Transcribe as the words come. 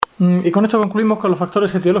Y con esto concluimos con los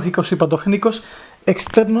factores etiológicos y patogénicos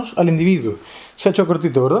externos al individuo. Se ha hecho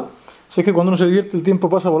cortito, ¿verdad? Si es que cuando uno se divierte el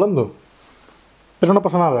tiempo pasa volando. Pero no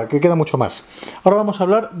pasa nada, que queda mucho más. Ahora vamos a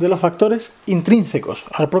hablar de los factores intrínsecos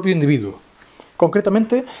al propio individuo.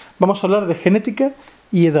 Concretamente, vamos a hablar de genética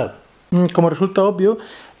y edad. Como resulta obvio,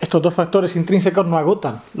 estos dos factores intrínsecos no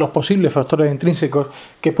agotan los posibles factores intrínsecos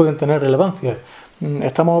que pueden tener relevancia.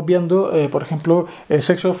 Estamos obviando, por ejemplo, el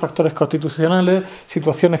sexo, factores constitucionales,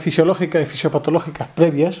 situaciones fisiológicas y fisiopatológicas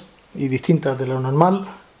previas y distintas de lo normal,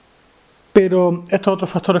 pero estos otros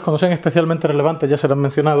factores, cuando sean especialmente relevantes, ya serán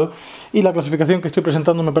mencionados, y la clasificación que estoy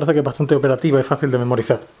presentando me parece que es bastante operativa y fácil de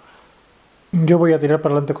memorizar. Yo voy a tirar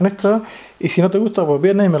para adelante con esta, y si no te gusta, pues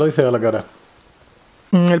vienes y me lo dices a la cara.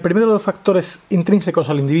 El primero de los factores intrínsecos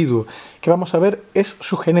al individuo que vamos a ver es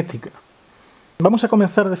su genética. Vamos a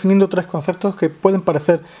comenzar definiendo tres conceptos que pueden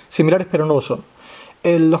parecer similares pero no lo son.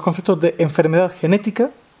 Los conceptos de enfermedad genética,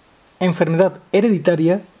 enfermedad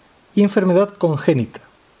hereditaria y enfermedad congénita.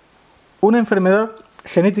 Una enfermedad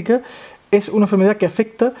genética es una enfermedad que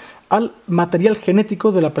afecta al material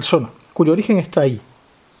genético de la persona, cuyo origen está ahí.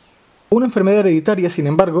 Una enfermedad hereditaria, sin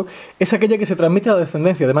embargo, es aquella que se transmite a la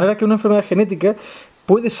descendencia, de manera que una enfermedad genética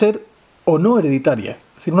puede ser o no hereditaria.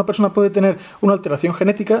 Es decir, una persona puede tener una alteración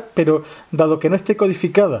genética, pero dado que no esté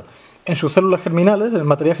codificada en sus células germinales, en el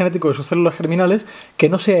material genético de sus células germinales, que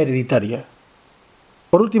no sea hereditaria.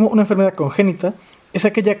 Por último, una enfermedad congénita es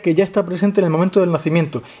aquella que ya está presente en el momento del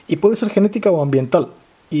nacimiento y puede ser genética o ambiental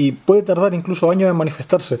y puede tardar incluso años en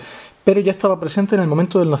manifestarse, pero ya estaba presente en el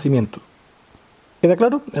momento del nacimiento. ¿Queda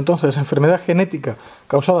claro? Entonces, enfermedad genética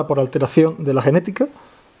causada por alteración de la genética,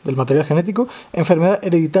 del material genético, enfermedad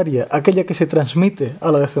hereditaria, aquella que se transmite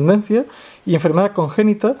a la descendencia, y enfermedad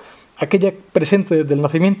congénita, aquella presente desde el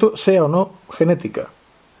nacimiento, sea o no genética.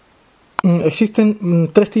 Existen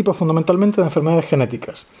tres tipos fundamentalmente de enfermedades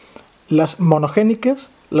genéticas: las monogénicas,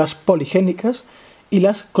 las poligénicas y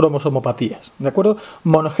las cromosomopatías. ¿De acuerdo?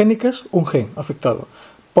 Monogénicas, un gen afectado.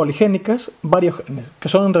 Poligénicas, varios genes, que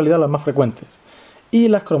son en realidad las más frecuentes. Y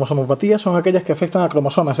las cromosomopatías son aquellas que afectan a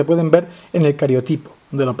cromosomas, se pueden ver en el cariotipo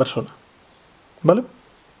de la persona. ¿Vale?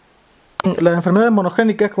 Las enfermedades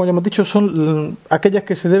monogénicas, como ya hemos dicho, son aquellas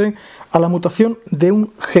que se deben a la mutación de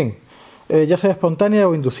un gen, ya sea espontánea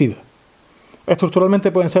o inducida. Estructuralmente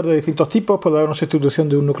pueden ser de distintos tipos, puede haber una sustitución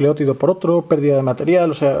de un nucleótido por otro, pérdida de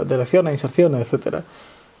material, o sea, deleciones, inserciones, etc.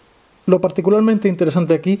 Lo particularmente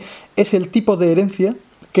interesante aquí es el tipo de herencia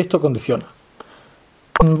que esto condiciona.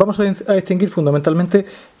 Vamos a distinguir fundamentalmente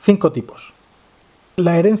 5 tipos.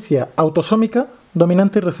 La herencia autosómica,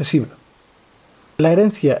 dominante y recesiva. La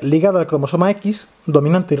herencia ligada al cromosoma X,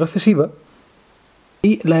 dominante y recesiva.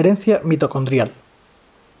 Y la herencia mitocondrial.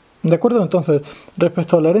 ¿De acuerdo? Entonces,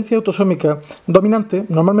 respecto a la herencia autosómica dominante,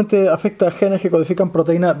 normalmente afecta a genes que codifican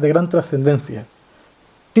proteínas de gran trascendencia.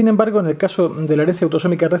 Sin embargo, en el caso de la herencia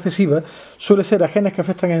autosómica recesiva, suele ser a genes que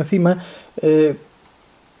afectan a enzimas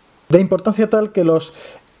de importancia tal que los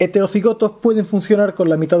heterocigotos pueden funcionar con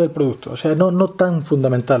la mitad del producto, o sea, no tan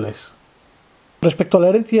fundamentales. Respecto a la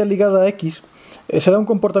herencia ligada a X, se da un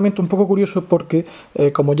comportamiento un poco curioso porque,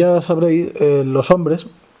 como ya sabréis, los hombres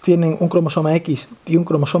tienen un cromosoma X y un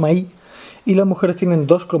cromosoma Y, y las mujeres tienen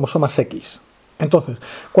 2 cromosomas X. Entonces,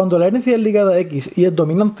 cuando la herencia es ligada a X y es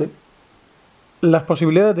dominante, las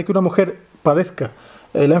posibilidades de que una mujer padezca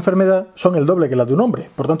la enfermedad son el doble que las de un hombre.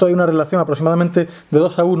 Por tanto, hay una relación aproximadamente de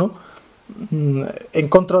 2 a 1 en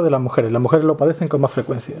contra de las mujeres. Las mujeres lo padecen con más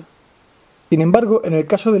frecuencia. Sin embargo, en el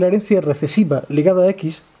caso de la herencia recesiva ligada a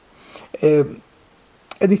X,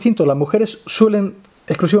 es distinto. Las mujeres suelen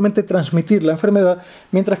exclusivamente transmitir la enfermedad,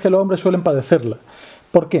 mientras que los hombres suelen padecerla.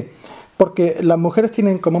 ¿Por qué? Porque las mujeres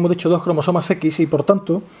tienen, como hemos dicho, 2 cromosomas X y, por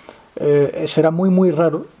tanto, será muy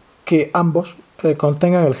raro que ambos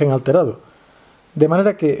contengan el gen alterado. De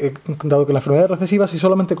manera que, dado que la enfermedad es recesiva, si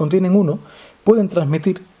solamente contienen uno, pueden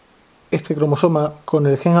transmitir este cromosoma con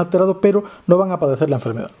el gen alterado, pero no van a padecer la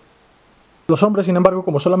enfermedad. Los hombres, sin embargo,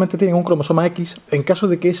 como solamente tienen un cromosoma X, en caso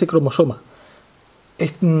de que ese cromosoma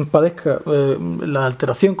padezca la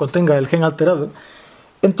alteración, contenga el gen alterado,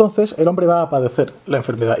 entonces el hombre va a padecer la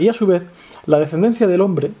enfermedad. Y a su vez, la descendencia del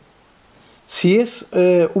hombre, si es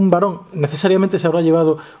un varón, necesariamente se habrá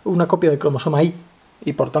llevado una copia del cromosoma Y,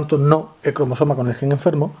 y por tanto no el cromosoma con el gen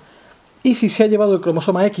enfermo. Y si se ha llevado el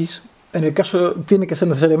cromosoma X, tiene que ser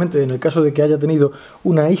necesariamente en el caso de que haya tenido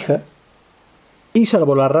una hija, y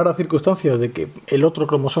salvo la rara circunstancia de que el otro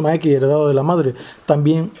cromosoma X heredado de la madre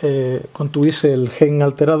también contuviese el gen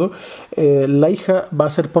alterado, la hija va a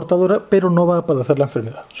ser portadora, pero no va a padecer la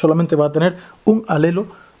enfermedad. Solamente va a tener un alelo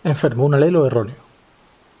enfermo, un alelo erróneo.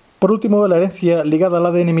 Por último, la herencia ligada al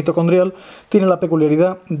ADN mitocondrial tiene la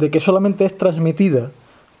peculiaridad de que solamente es transmitida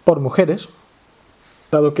por mujeres,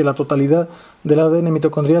 dado que la totalidad del ADN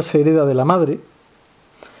mitocondrial se hereda de la madre,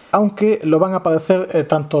 aunque lo van a padecer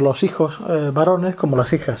tanto los hijos varones como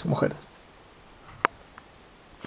las hijas mujeres.